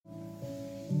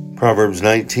Proverbs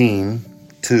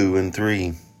 19:2 and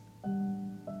 3.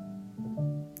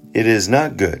 It is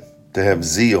not good to have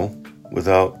zeal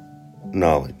without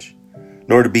knowledge,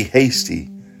 nor to be hasty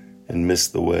and miss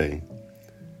the way.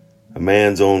 A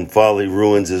man's own folly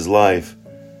ruins his life,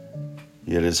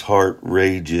 yet his heart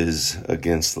rages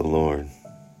against the Lord.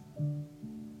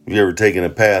 Have you ever taken a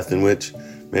path in which,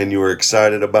 man, you were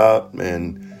excited about,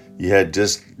 and you had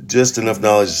just enough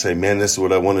knowledge to say, man, this is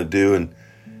what I want to do, and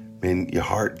man, your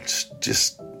heart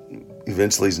just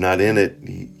eventually is not in it.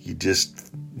 You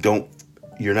just don't,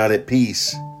 you're not at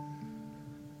peace.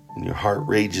 And your heart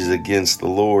rages against the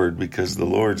Lord because the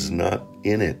Lord's not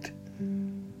in it.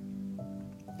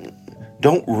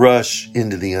 Don't rush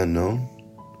into the unknown.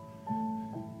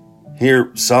 Here,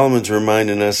 Solomon's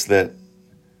reminding us that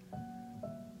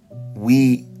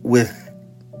we, without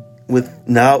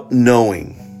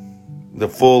knowing the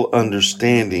full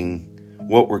understanding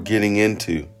what we're getting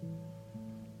into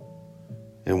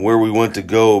and where we want to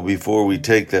go before we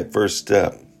take that first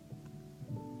step,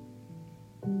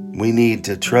 we need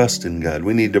to trust in God.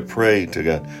 We need to pray to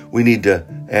God. We need to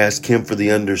ask Him for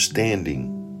the understanding.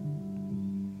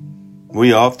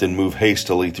 We often move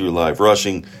hastily through life,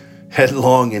 rushing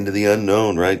headlong into the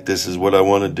unknown, right? This is what I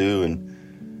want to do.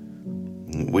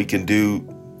 And we can do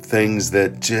things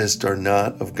that just are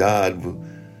not of God.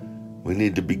 We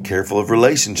need to be careful of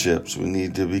relationships. We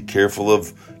need to be careful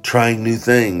of trying new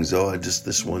things. Oh, just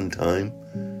this one time.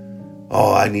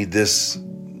 Oh, I need this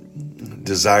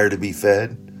desire to be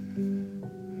fed.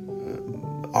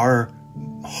 Our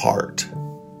heart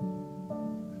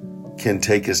can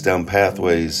take us down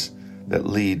pathways that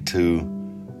lead to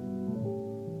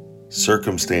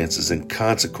circumstances and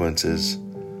consequences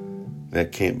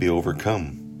that can't be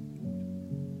overcome.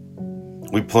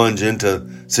 We plunge into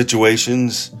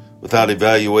situations without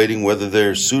evaluating whether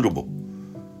they're suitable,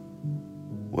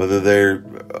 whether they're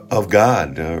of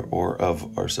God or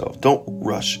of ourselves. Don't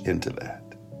rush into that.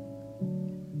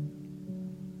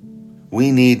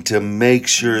 We need to make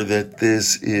sure that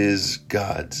this is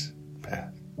God's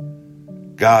path,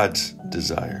 God's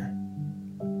desire.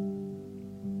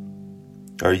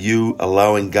 Are you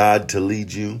allowing God to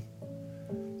lead you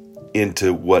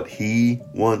into what He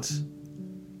wants?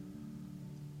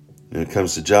 When it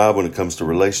comes to job, when it comes to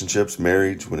relationships,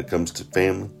 marriage, when it comes to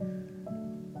family.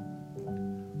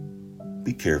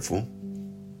 Be careful.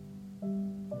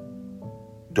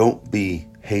 Don't be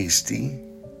hasty.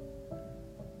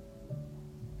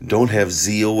 Don't have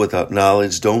zeal without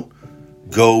knowledge. Don't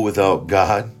go without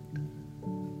God.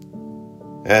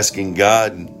 Asking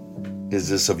God, is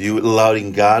this of you?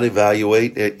 Allowing God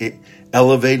evaluate,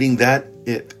 elevating that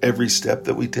at every step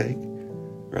that we take,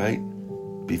 right?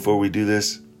 Before we do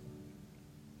this,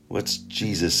 what's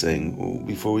Jesus saying?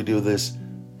 Before we do this,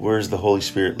 where's the Holy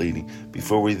Spirit leading?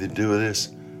 Before we do this,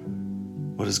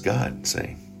 what is God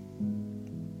saying?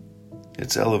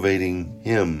 It's elevating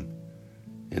Him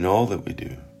in all that we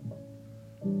do,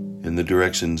 in the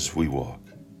directions we walk.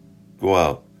 Go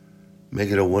out,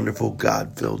 make it a wonderful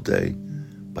God-filled day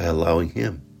by allowing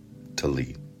Him to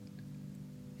lead.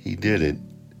 He did it.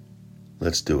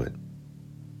 Let's do it.